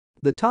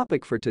The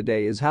topic for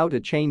today is how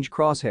to change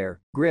crosshair,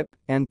 grip,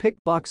 and pick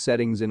box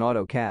settings in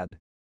AutoCAD.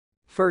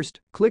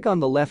 First, click on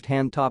the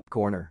left-hand top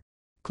corner.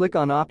 Click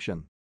on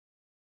Option.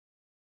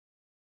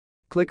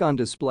 Click on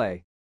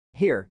Display.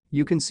 Here,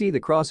 you can see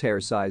the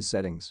crosshair size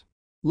settings.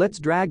 Let's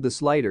drag the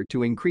slider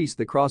to increase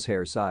the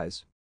crosshair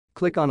size.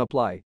 Click on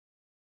Apply.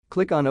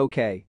 Click on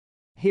OK.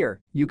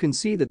 Here, you can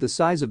see that the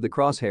size of the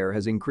crosshair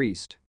has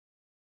increased.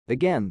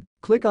 Again,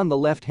 click on the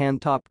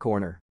left-hand top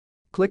corner.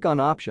 Click on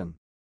Option.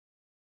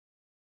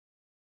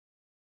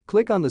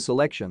 Click on the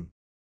selection.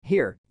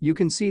 Here, you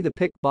can see the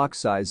pick box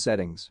size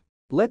settings.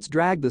 Let's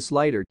drag the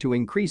slider to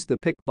increase the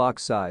pick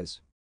box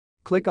size.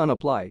 Click on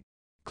Apply.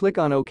 Click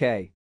on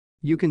OK.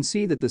 You can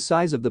see that the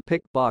size of the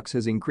pick box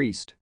has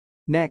increased.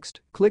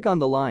 Next, click on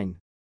the line.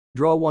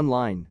 Draw one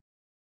line.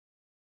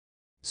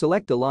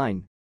 Select a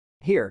line.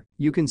 Here,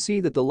 you can see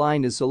that the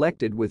line is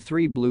selected with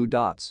 3 blue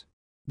dots.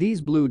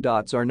 These blue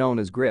dots are known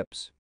as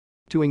grips.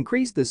 To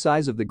increase the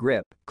size of the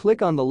grip,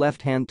 click on the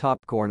left-hand top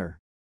corner.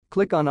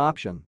 Click on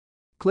Option.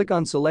 Click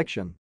on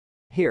Selection.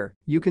 Here,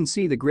 you can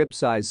see the grip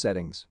size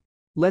settings.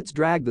 Let's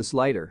drag the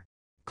slider.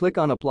 Click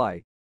on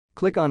Apply.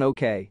 Click on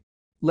OK.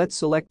 Let's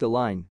select a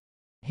line.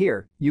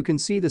 Here, you can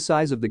see the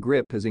size of the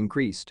grip has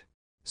increased.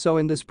 So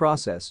in this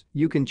process,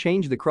 you can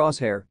change the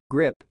crosshair,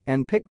 grip,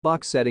 and pick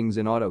box settings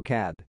in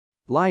AutoCAD.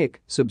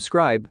 Like,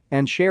 subscribe,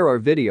 and share our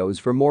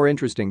videos for more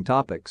interesting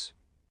topics.